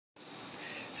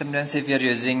Sometimes if you are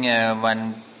using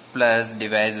OnePlus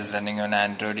devices running on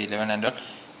Android 11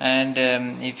 and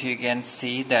if you can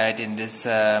see that in this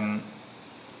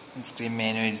screen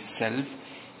menu itself,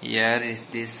 here if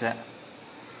these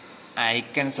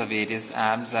icons of various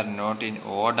apps are not in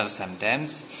order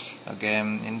sometimes, okay,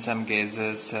 in some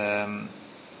cases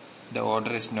the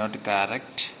order is not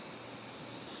correct.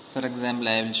 For example,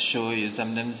 I will show you.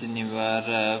 Sometimes in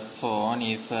your phone,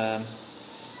 if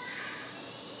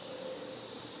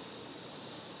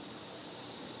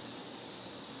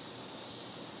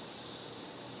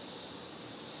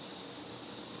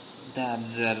the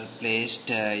apps are placed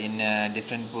in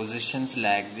different positions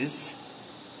like this,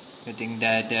 I think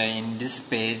that in this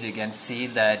page you can see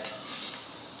that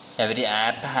every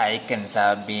app icons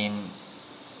have been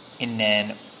in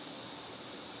an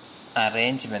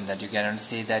arrangement that you cannot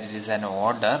see that it is an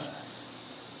order.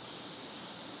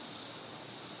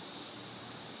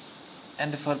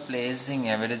 And for placing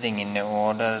everything in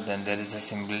order, then there is a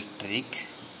simple trick.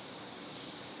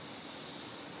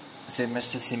 So you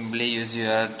must simply use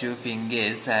your two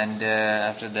fingers, and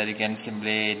after that you can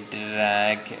simply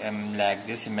drag like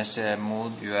this. You must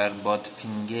move your both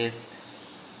fingers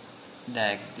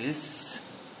like this.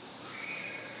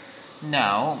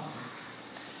 Now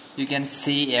you can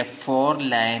see a 4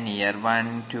 line here,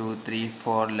 1 2 3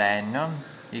 4 line. No,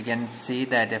 you can see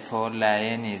that a 4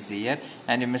 line is here,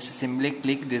 and you must simply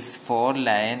click this 4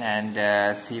 line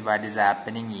and see what is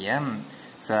happening here.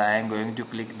 So I am going to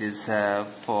click this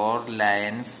 4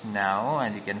 lines now,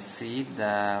 and you can see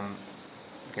the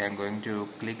okay, I am going to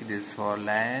click these 4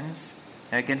 lines.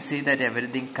 Now you can see that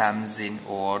everything comes in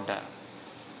order.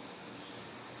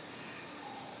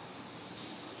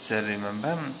 So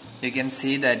remember, you can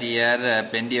see that here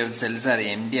plenty of cells are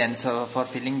empty, and so for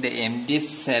filling the empty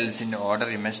cells in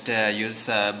order, you must use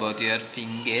both your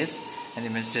fingers, and you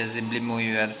must simply move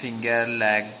your finger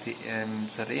like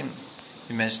the,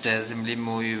 you must simply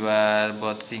move your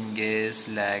both fingers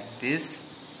like this,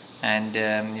 and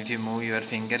if you move your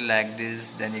finger like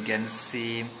this, then you can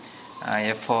see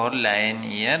a 4 line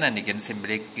here, and you can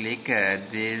simply click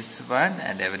this one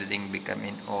and everything become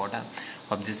in order.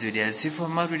 Hope this video helps you. For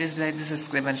more videos like this,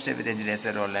 subscribe and stay with Engineers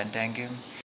Online. Thank you.